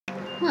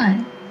What?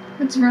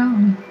 What's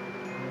wrong?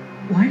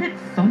 Why did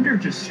thunder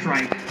just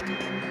strike?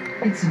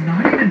 It's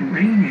not even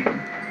raining.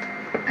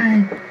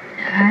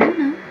 I don't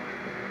know.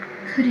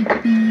 Could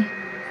it be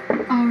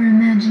our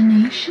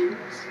imaginations?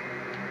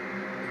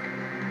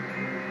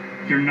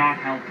 You're not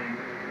helping.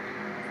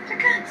 For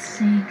God's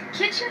sake,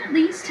 can't you at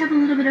least have a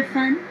little bit of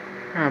fun?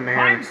 Oh, man.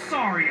 I'm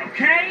sorry,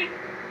 okay?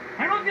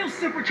 I don't feel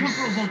super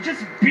comfortable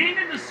just being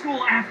in the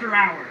school after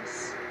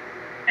hours.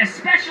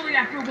 Especially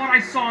after what I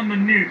saw on the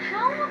news.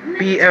 How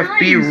many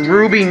BFB times do I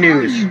Ruby have to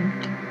tell News. you?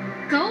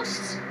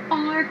 Ghosts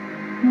are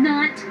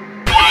not...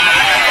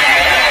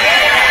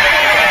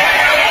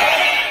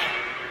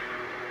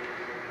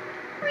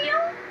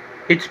 real?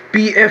 It's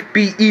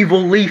BFB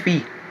Evil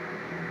Leafy.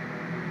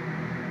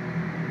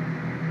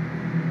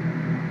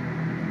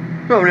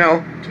 Oh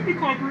no. To the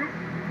club room.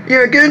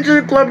 Yeah, get into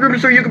the club room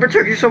so you can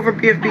protect yourself from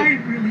BFB. I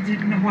really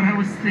didn't know what I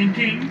was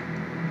thinking.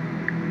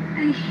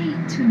 I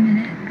hate to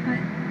admit it, but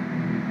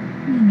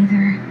me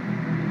neither.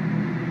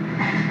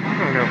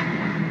 Oh no.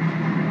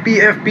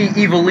 BFB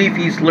Evil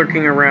Leafy's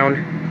lurking around.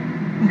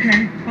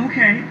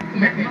 Okay.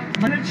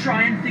 Let's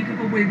try and think of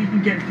a way we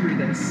can get through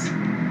this.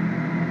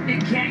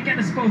 It can't get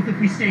us both if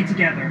we stay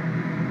together.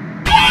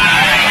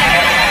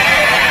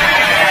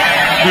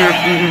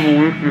 BFB Evil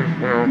Leafy.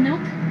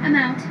 Nope, I'm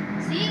out.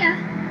 See ya.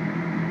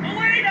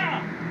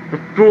 Elena!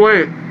 It's too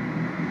late.